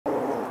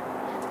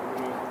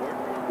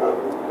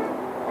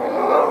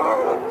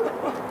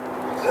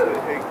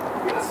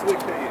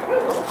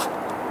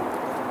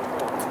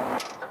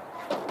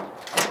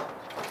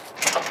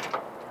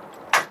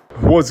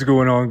What's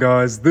going on,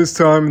 guys? This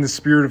time, in the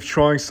spirit of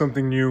trying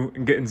something new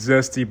and getting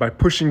zesty by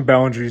pushing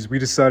boundaries, we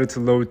decided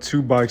to load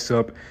 2 bikes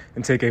up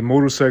and take a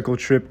motorcycle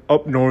trip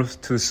up north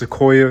to the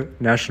Sequoia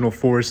National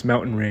Forest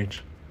mountain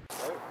range.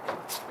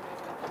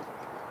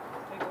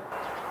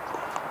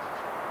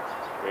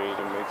 Ready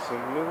to make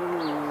some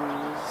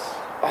moves.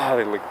 Ah,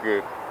 they look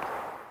good.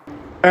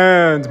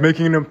 And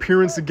making an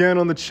appearance again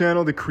on the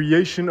channel, the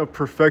creation of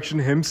perfection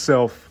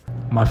himself,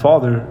 my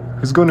father,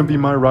 is going to be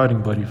my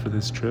riding buddy for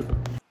this trip.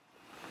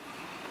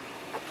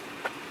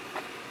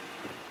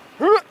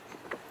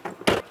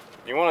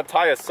 You want to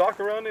tie a sock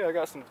around it? I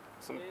got some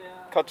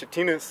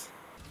cachetinas.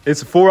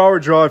 It's a 4-hour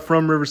drive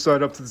from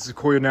Riverside up to the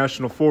Sequoia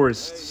National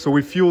Forest, so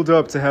we fueled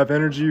up to have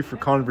energy for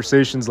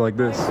conversations like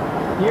this.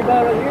 You're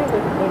about right here,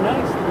 they're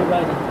nice to be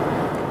riding.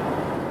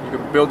 You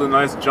can build a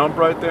nice jump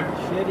right there.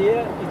 Shit,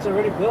 yeah, it's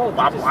already built.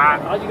 All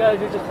you gotta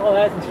do is just call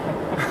that.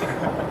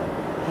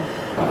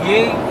 If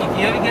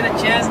you ever get a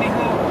chance,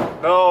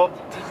 mijo. No.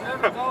 Did you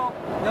ever go?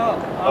 No,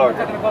 I'm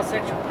talking about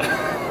Central.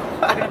 I'm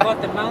talking about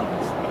the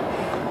mountains.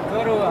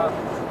 Go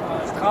to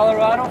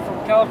Colorado,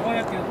 from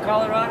California to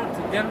Colorado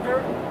to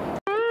Denver.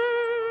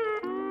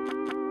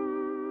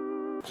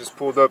 Just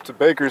pulled up to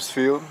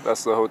Bakersfield.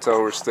 That's the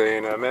hotel we're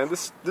staying at. Man,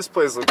 this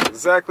place looks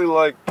exactly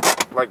like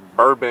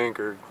Burbank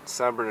or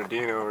San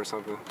Bernardino or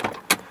something.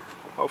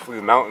 Hopefully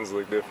the mountains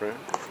look different.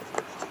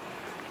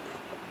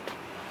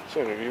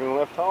 Shouldn't have even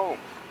left home.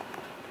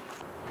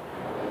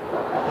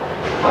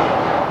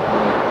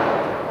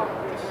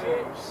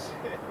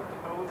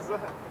 What was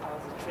that? That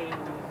was a train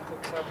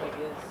hooks up, I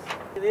guess.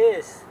 Look at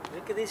this.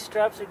 Look at these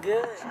straps are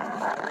good. We're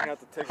gonna have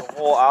to take a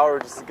whole hour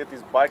just to get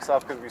these bikes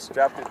off because we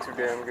strapped it too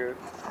damn good.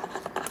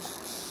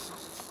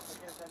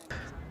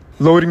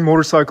 Loading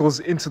motorcycles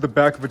into the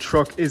back of a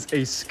truck is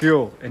a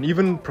skill, and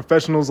even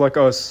professionals like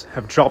us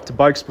have dropped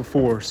bikes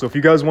before. So if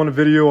you guys want a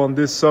video on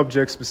this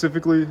subject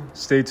specifically,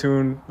 stay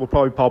tuned. We'll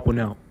probably pop one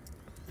out.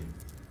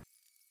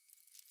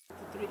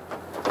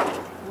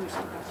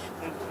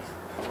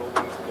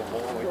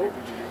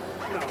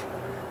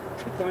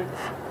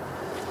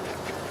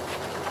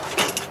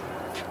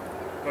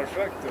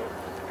 Perfecto.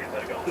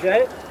 You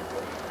got it?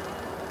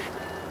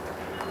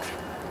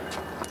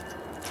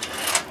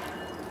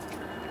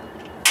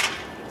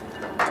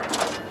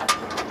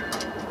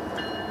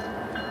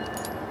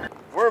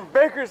 We're in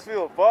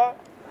Bakersfield, boy.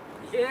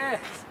 Yes.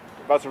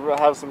 About to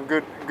have some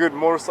good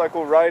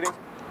motorcycle riding.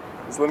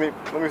 Just let me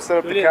set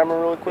up the camera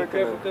real quick. Be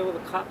careful with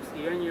the cops.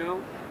 You're on your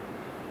own.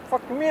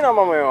 Fuck you mean I'm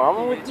on my own?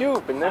 I'm with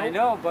you, but I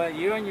know, but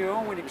you're on your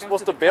own when it comes to you're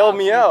supposed to the bail cops.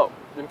 me out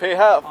and pay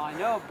half. I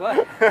know,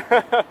 but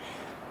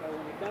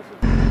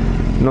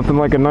Nothing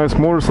like a nice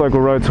motorcycle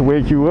ride to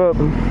wake you up.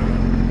 So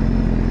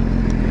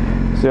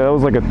yeah, that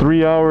was like a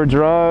 3-hour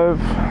drive.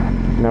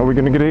 Now we're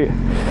gonna get it.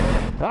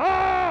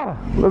 Ah!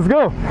 Let's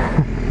go!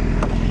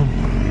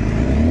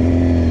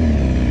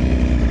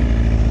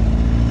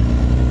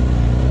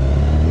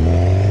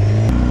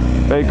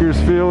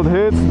 Bakersfield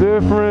hits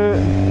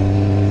different.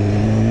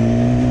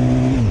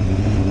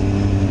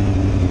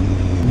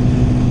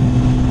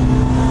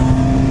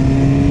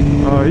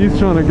 Oh, he's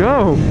trying to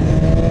go.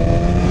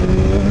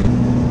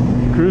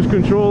 Cruise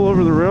control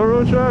over the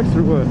railroad tracks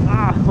or what?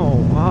 Oh,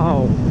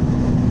 wow.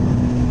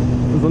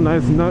 That's a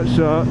nice nut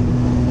shot.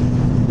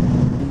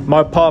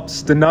 My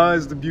pops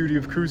denies the beauty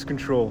of cruise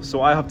control,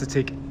 so I have to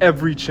take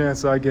every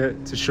chance I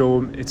get to show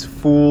him its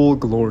full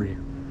glory.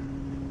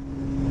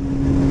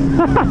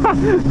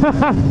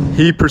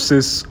 He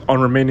persists on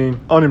remaining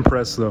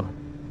unimpressed though.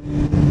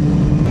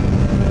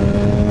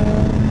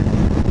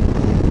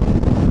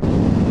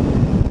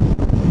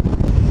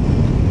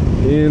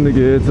 In the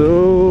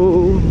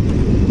ghetto.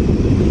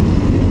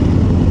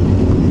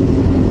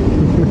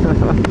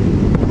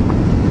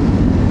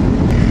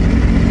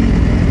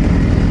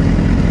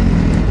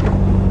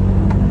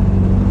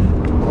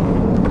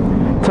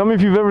 Tell me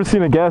if you've ever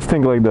seen a gas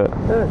tank like that.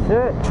 that's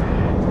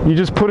it. You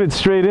just put it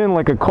straight in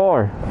like a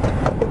car.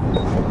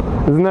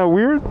 Isn't that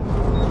weird?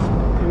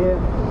 Yeah.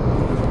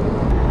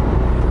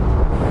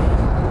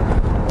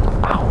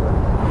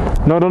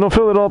 Ow. No, don't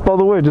fill it up all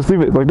the way. Just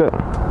leave it like that.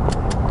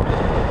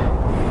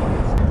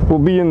 We'll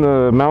be in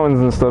the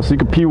mountains and stuff, so you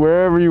can pee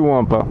wherever you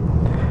want, pal.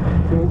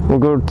 We'll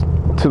go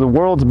to the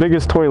world's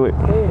biggest toilet.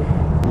 Hey.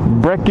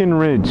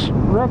 Breckenridge.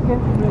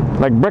 Breckenridge.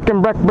 Like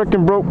Brecken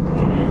broke.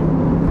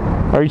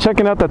 Are you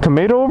checking out that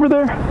tomato over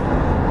there?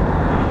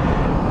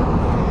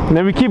 And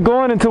then we keep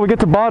going until we get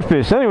to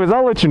Bodfish. Anyways,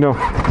 I'll let you know.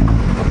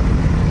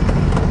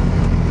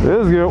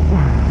 Let's go.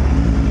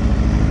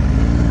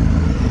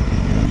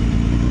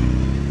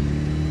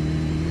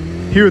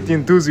 Here at the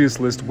Enthusiast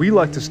List, we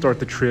like to start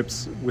the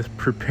trips with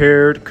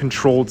prepared,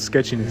 controlled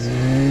sketchiness, so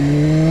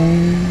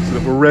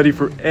that we're ready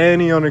for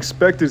any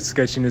unexpected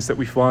sketchiness that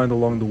we find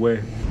along the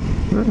way.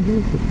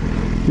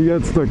 He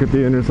got stuck at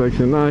the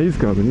intersection. Nah, he's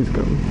coming.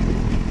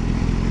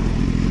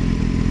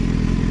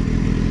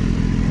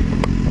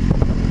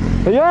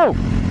 Hey, yo!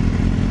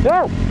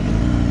 Yo!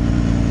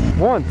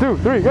 1, 2,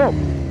 3, go!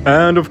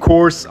 And of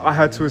course, I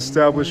had to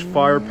establish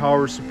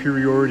firepower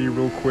superiority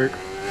real quick.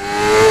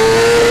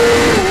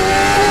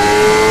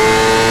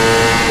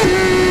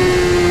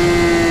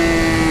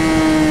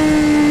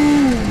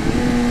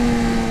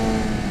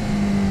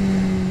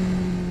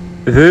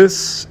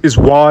 This is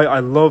why I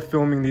love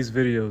filming these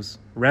videos.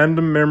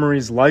 Random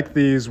memories like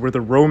these were the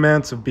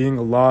romance of being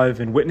alive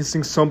and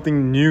witnessing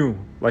something new,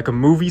 like a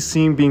movie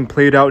scene being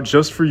played out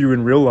just for you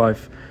in real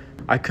life.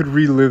 I could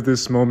relive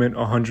this moment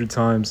 100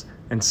 times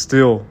and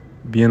still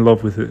be in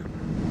love with it.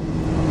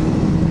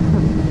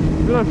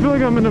 Dude, I feel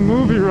like I'm in a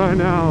movie right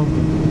now.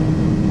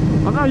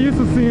 I'm not used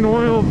to seeing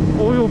oil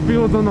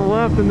fields on the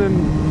left and then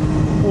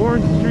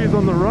orange trees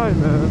on the right,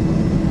 man.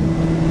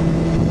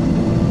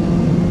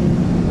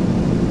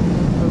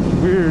 That's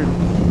weird.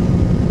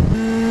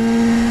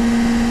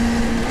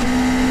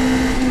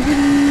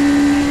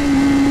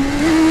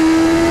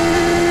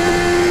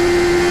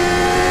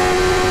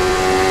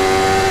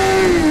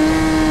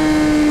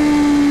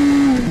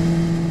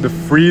 The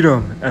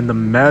freedom and the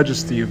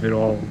majesty of it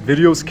all.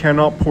 Videos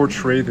cannot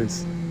portray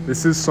this.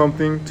 This is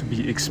something to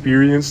be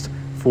experienced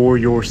for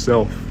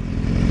yourself.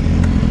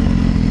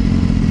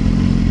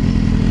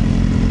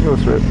 Go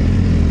straight.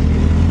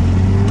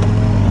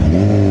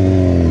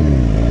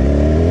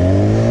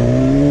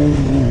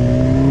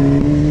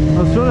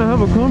 I was trying to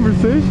have a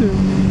conversation.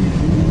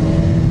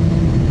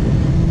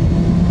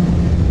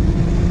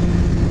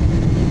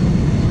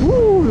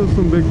 Woo, there's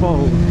some big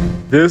potholes.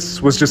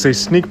 This was just a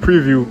sneak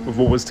preview of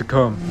what was to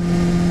come.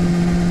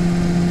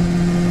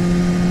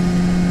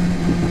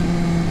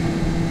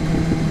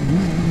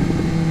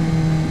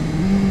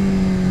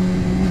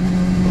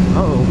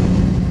 Uh-oh.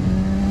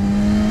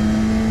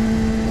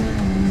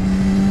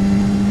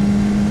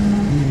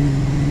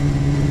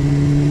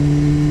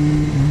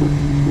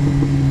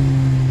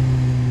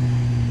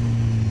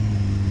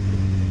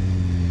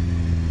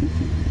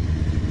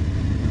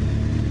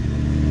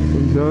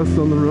 Some dust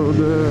on the road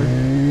there.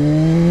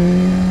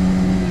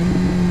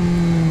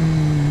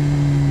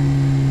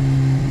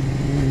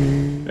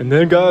 And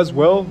then guys,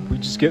 well, we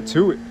just get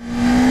to it.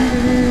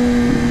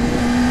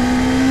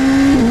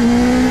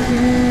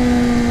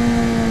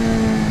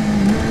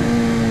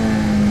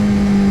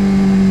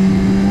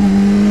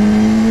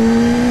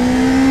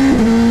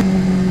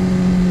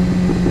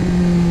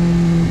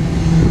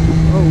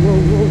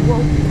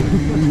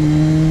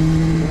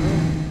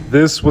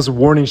 This was a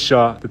warning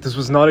shot that this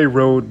was not a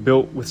road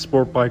built with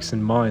sport bikes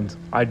in mind.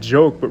 I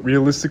joke, but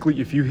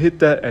realistically, if you hit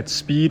that at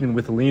speed and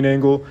with a lean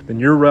angle, then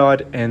your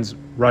ride ends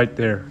right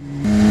there.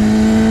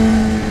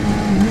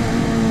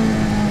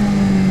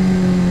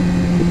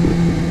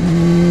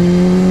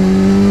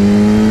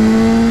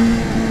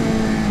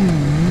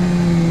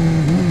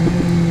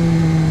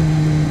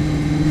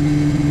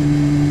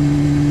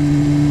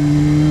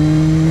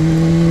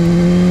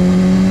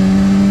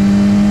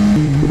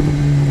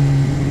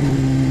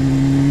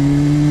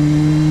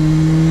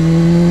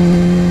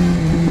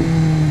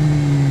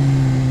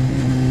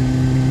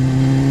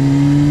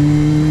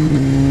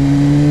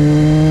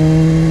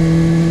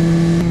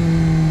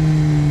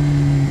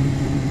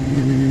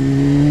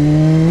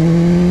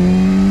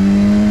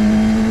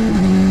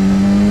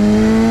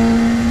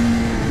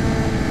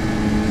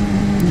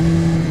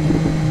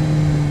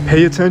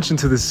 Pay attention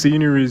to the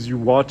scenery as you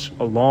watch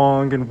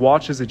along and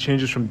watch as it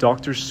changes from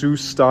Dr. Seuss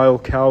style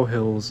cow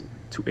hills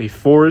to a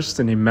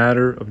forest in a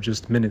matter of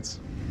just minutes.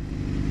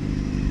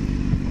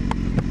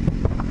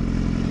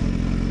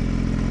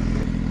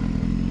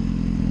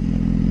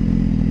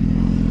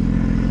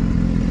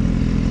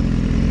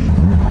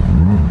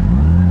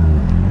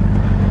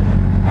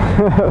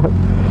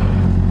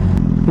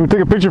 Let me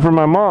take a picture for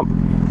my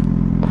mom.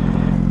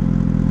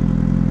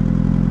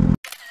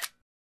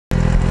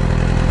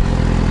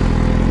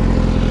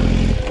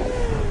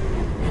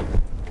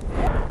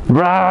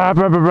 Brah,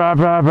 brah, brah,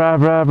 brah, brah,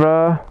 brah,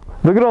 brah.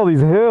 Look at all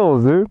these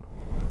hills, dude.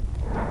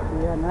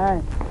 Yeah,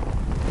 nice.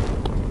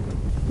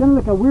 It's kind of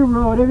like a weird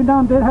road. Every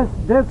now and then it has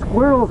dead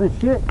squirrels and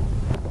shit.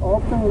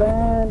 Open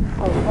land,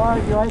 as far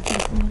as your eye can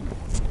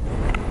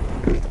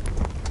see.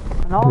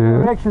 In all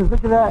directions,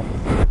 look at that.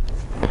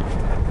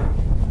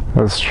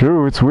 That's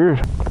true, it's weird.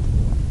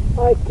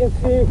 I can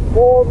see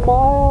 4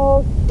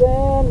 miles,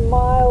 10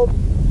 miles.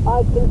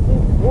 I can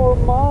see 4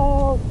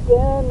 miles,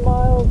 10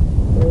 miles,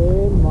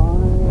 10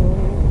 miles.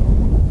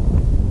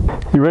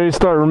 You ready to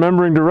start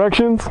remembering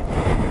directions?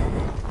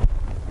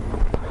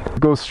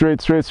 Go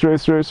straight, straight, straight,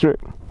 straight, straight.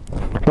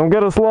 Don't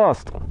get us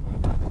lost. Yeah,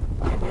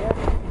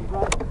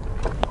 right.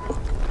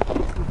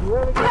 If you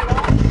ever get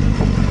lost,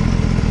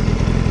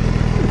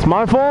 It's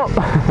my fault.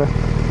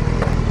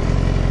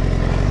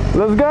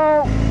 Let's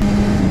go.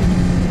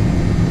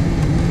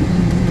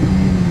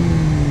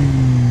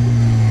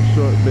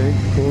 Short bank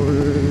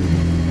corner.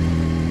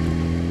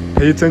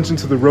 Pay attention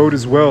to the road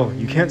as well.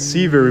 You can't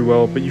see very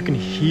well, but you can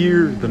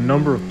hear the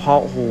number of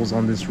potholes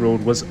on this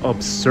road was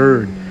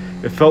absurd.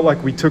 It felt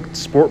like we took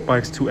sport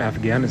bikes to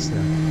Afghanistan.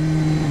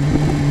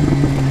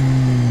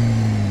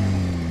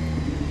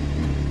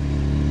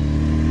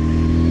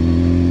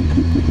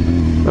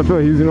 I feel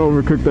like he's gonna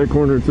overcook that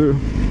corner too.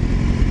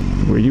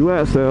 Where you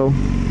at, Sal?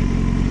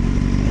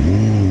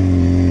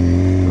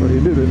 Oh, he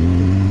did it.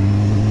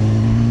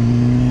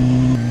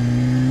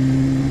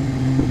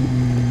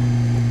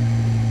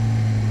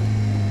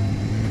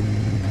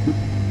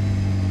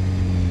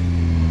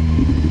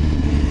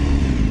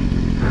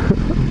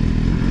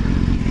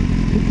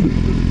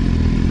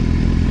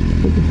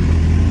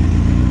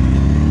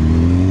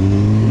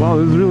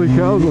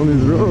 cows on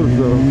these roads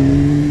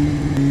though.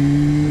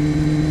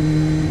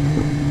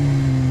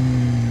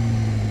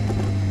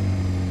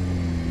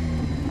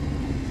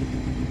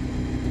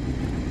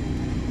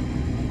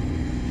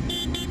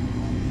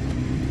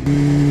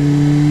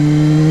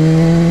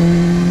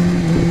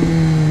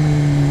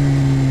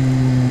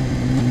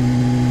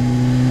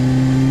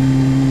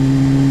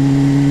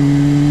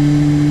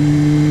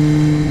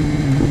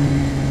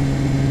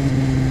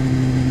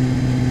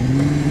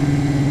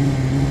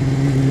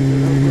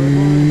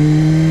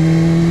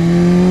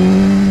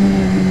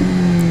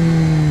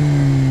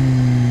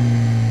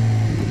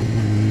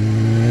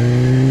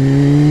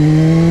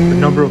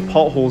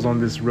 Potholes on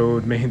this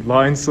road made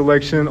line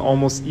selection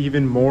almost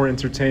even more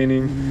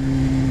entertaining.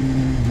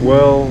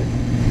 Well,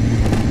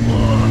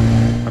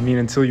 I mean,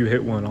 until you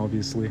hit one,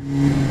 obviously.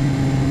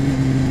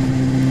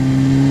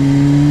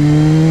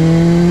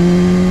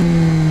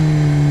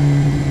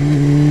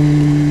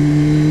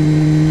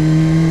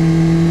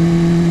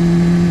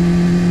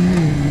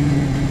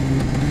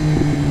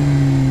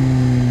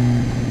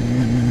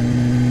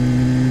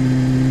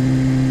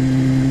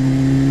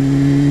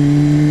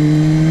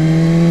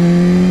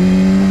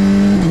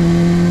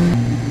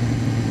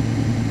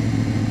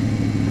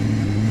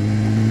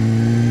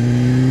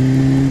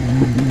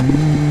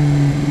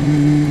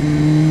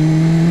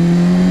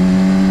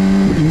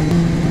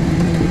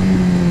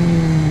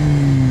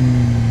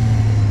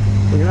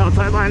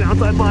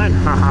 Outside line.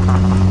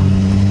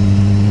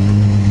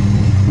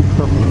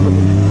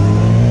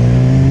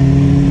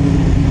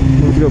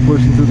 Let's go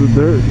push into the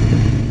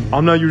dirt.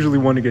 I'm not usually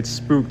one to get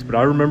spooked, but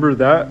I remember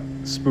that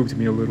spooked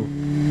me a little.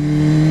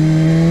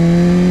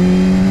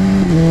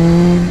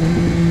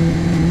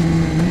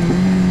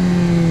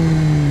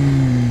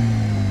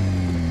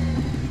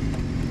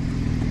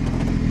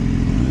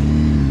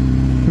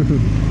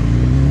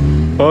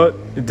 But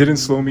it didn't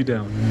slow me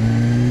down.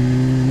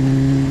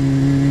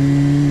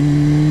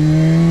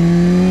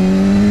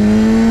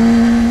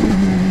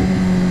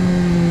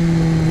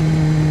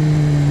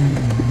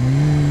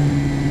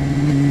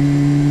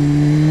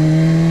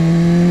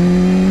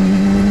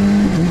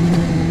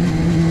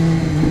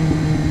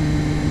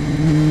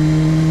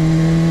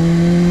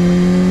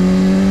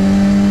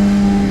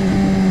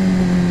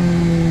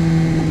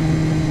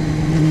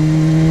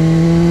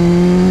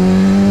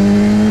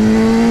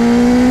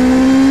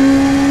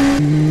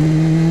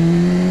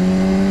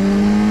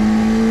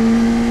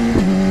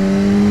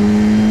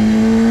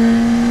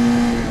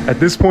 At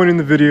this point in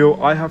the video,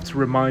 I have to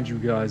remind you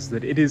guys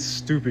that it is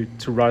stupid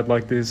to ride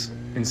like this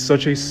in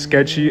such a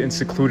sketchy and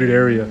secluded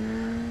area.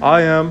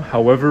 I am,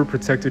 however,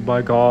 protected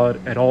by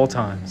God at all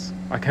times.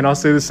 I cannot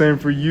say the same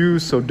for you,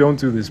 so don't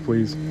do this,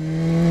 please.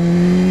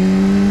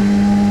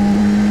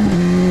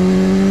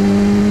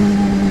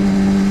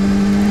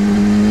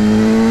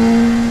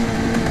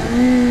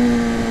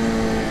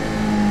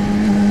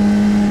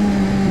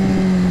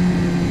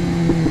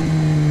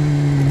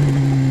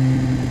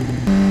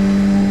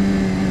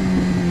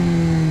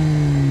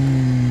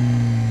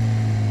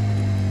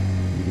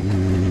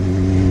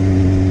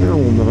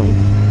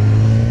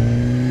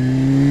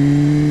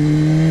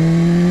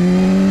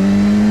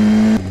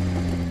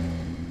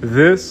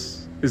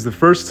 This is the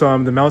first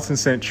time the mountain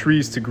sent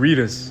trees to greet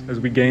us as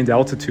we gained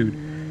altitude.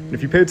 And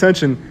if you pay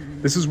attention,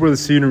 this is where the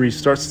scenery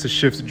starts to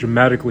shift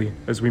dramatically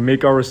as we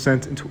make our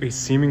ascent into a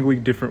seemingly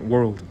different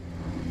world.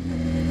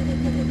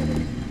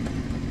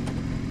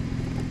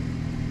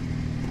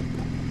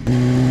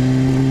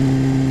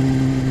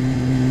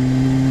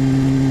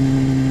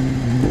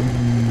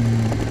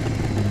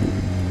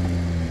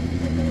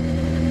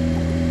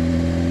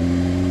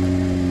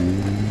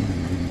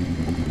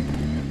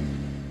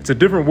 It's a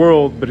different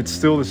world, but it's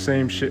still the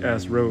same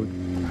shit-ass road.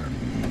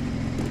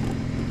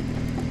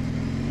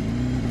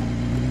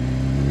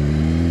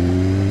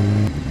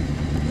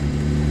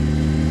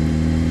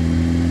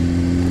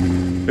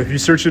 If you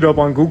search it up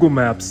on Google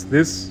Maps,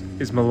 this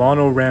is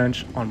Milano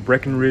Ranch on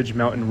Breckenridge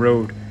Mountain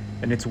Road,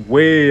 and it's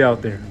way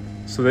out there,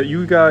 so that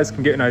you guys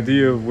can get an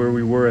idea of where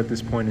we were at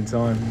this point in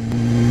time.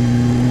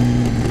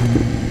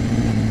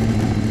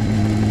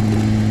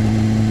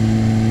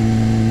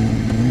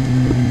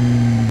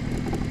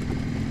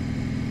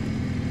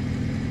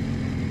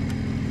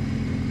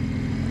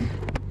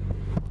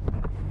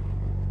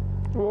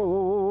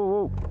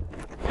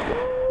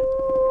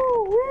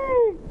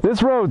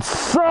 This road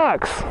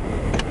sucks!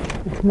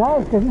 It's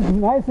nice because it's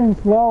nice and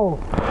slow.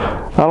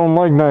 I don't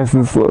like nice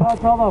and slow.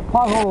 That's all the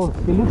potholes.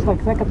 It looks like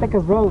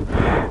Zacatecas Road.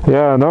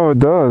 Yeah, no, it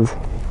does.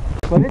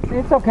 But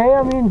it's okay,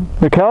 I mean.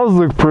 The cows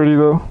look pretty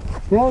though.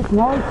 Yeah, it's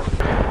nice.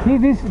 See,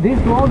 this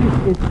road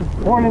is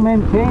poorly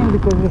maintained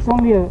because there's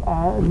only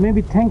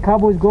maybe 10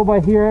 cowboys go by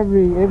here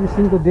every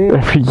single day.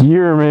 Every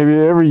year, maybe,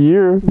 every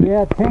year.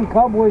 Yeah, 10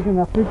 cowboys in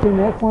a freaking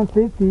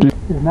F-150.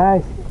 It's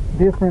nice,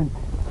 different.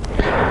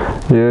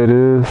 Yeah, it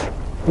is.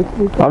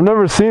 I've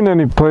never seen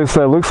any place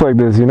that looks like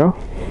this, you know?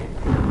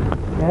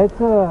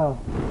 Yeah,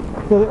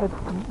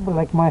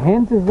 like my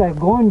hands is like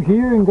going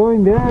here and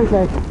going there. It's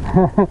like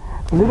a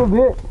little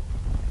bit.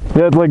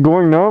 Yeah, it's like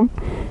going numb.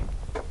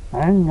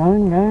 Braking,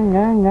 doing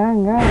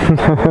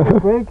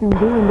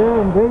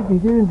there, and braking,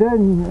 doing that,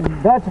 and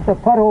that's the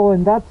pothole,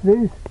 and that's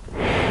this.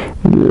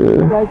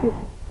 Yeah. Like it.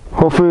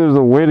 Hopefully there's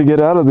a way to get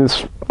out of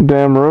this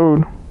damn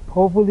road.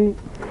 Hopefully.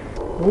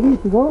 Ready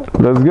to go?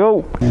 Let's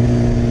go.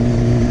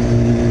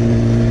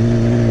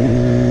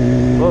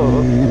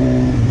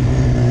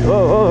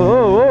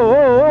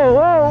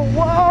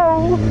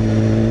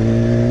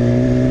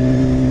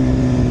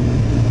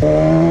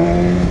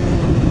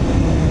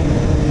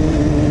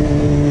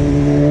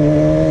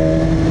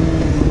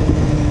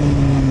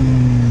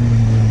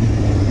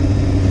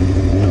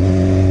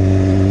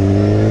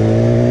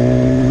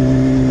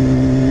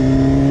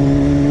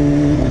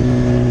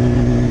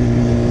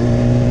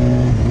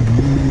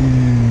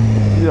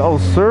 I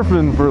was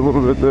surfing for a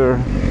little bit there.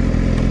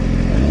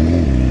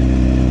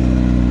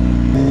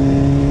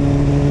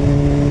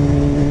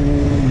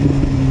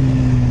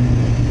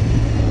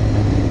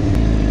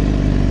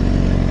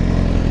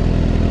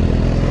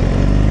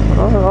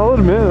 I'll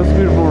admit, that's a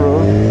beautiful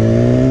road.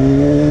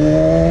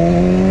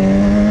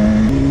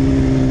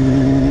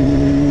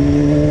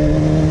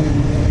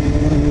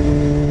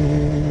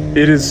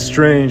 It is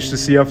strange to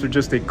see after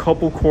just a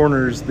couple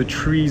corners, the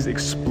trees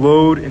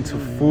explode into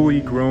fully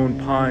grown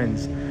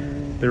pines.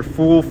 Their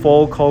full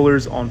fall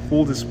colors on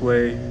full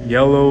display,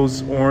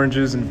 yellows,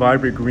 oranges, and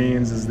vibrant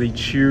greens as they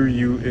cheer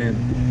you in.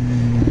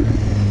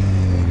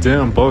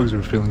 Damn bugs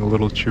are feeling a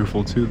little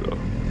cheerful too though.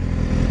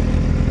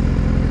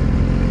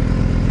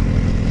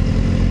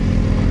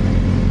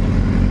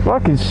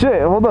 Fucking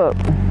shit, hold up.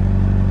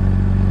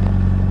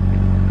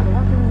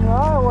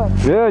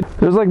 Yeah,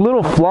 there's like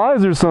little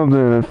flies or something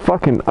and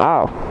fucking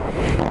ow.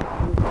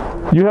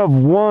 You have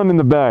one in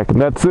the back and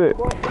that's it.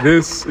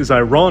 This is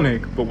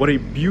ironic, but what a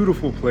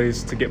beautiful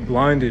place to get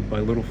blinded by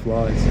little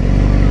flies.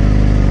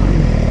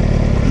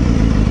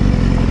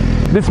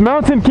 This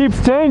mountain keeps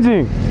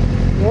changing.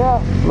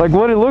 Yeah. Like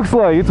what it looks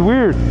like, it's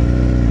weird.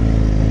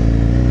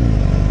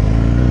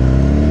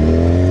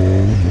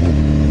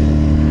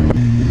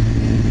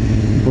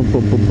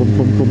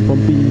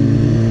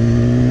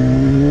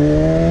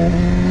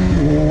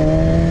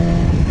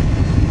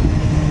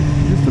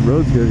 Just the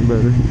road's getting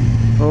better.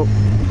 Oh,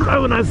 right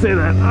when I say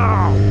that.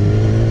 Oh.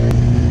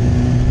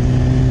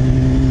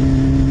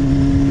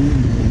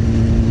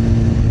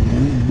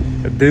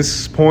 At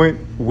this point,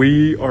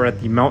 we are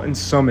at the mountain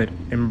summit,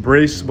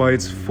 embraced by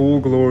its full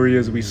glory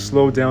as we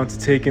slow down to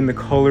take in the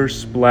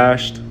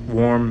color-splashed,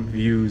 warm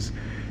views.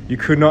 You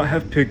could not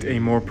have picked a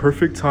more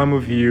perfect time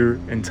of year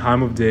and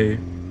time of day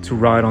to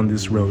ride on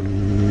this road.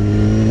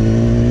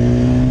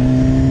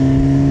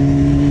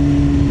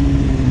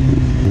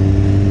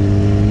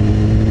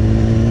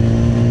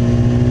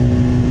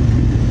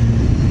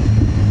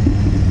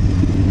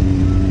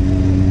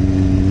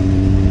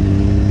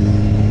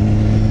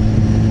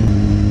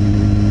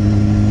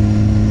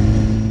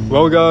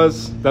 Well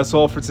guys, that's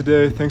all for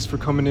today. Thanks for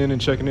coming in and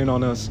checking in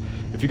on us.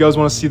 If you guys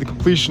want to see the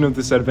completion of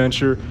this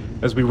adventure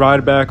as we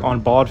ride back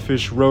on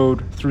Bodfish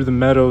Road through the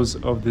meadows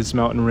of this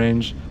mountain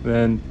range,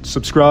 then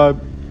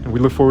subscribe and we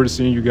look forward to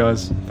seeing you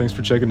guys. Thanks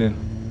for checking in.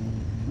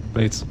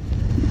 Lates.